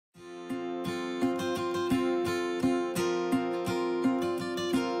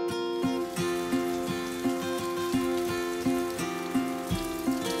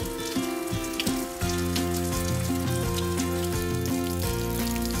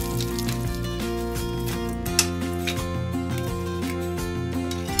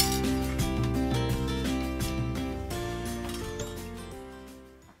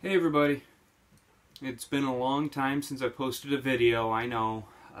Hey everybody, it's been a long time since I posted a video. I know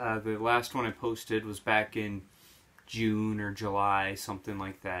the last one I posted was back in June or July, something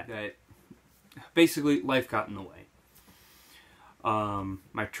like that. Basically, life got in the way.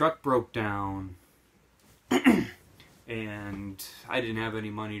 My truck broke down and I didn't have any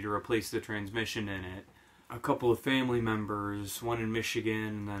money to replace the transmission in it. A couple of family members, one in Michigan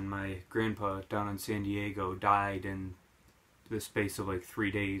and then my grandpa down in San Diego, died in the space of like 3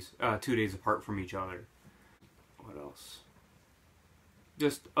 days, 2 days apart from each other. What else?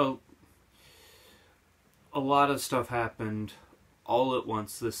 Just a lot of stuff happened all at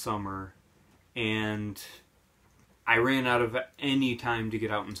once this summer, and I ran out of any time to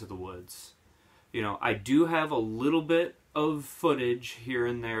get out into the woods. You know, I do have a little bit of footage here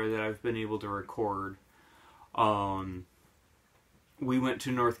and there that I've been able to record. We went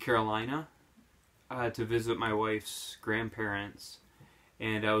to North Carolina to visit my wife's grandparents,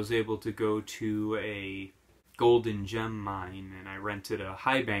 and I was able to go to a golden gem mine, and I rented a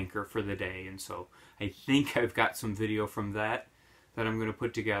high banker for the day, and so I think I've got some video from that I'm going to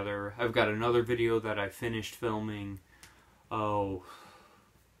put together. I've got another video that I finished filming a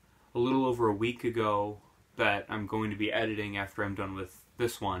little over a week ago that I'm going to be editing after I'm done with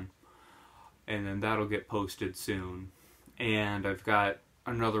this one, and then that'll get posted soon. And I've got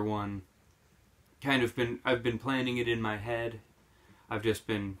another one I've been planning it in my head. I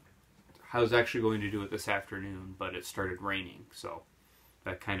was actually going to do it this afternoon, but it started raining, so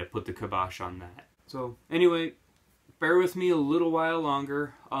that kind of put the kibosh on that. So anyway, bear with me a little while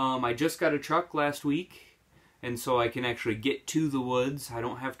longer. I just got a truck last week, and so I can actually get to the woods. I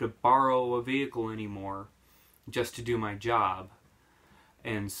don't have to borrow a vehicle anymore just to do my job.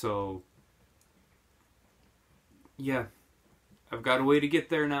 And so, yeah, I've got a way to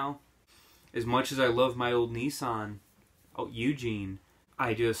get there now. As much as I love my old Nissan, Eugene,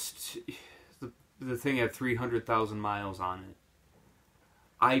 the thing had 300,000 miles on it.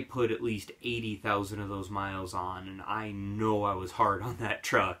 I put at least 80,000 of those miles on, and I know I was hard on that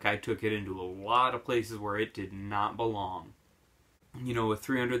truck. I took it into a lot of places where it did not belong. You know, with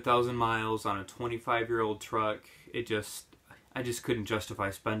 300,000 miles on a 25-year-old truck, I just couldn't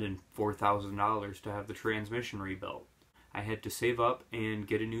justify spending $4,000 to have the transmission rebuilt. I had to save up and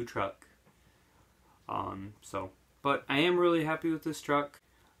get a new truck. But I am really happy with this truck.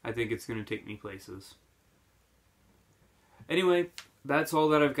 I think it's going to take me places. Anyway, that's all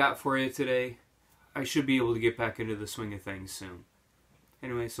that I've got for you today. I should be able to get back into the swing of things soon.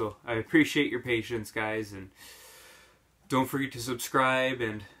 Anyway, so I appreciate your patience, guys, and don't forget to subscribe,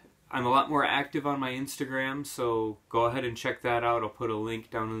 and I'm a lot more active on my Instagram, so go ahead and check that out. I'll put a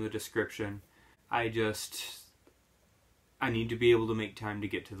link down in the description. I need to be able to make time to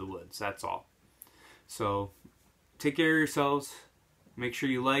get to the woods, that's all. So, take care of yourselves, make sure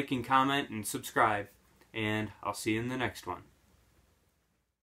you like and comment and subscribe, and I'll see you in the next one.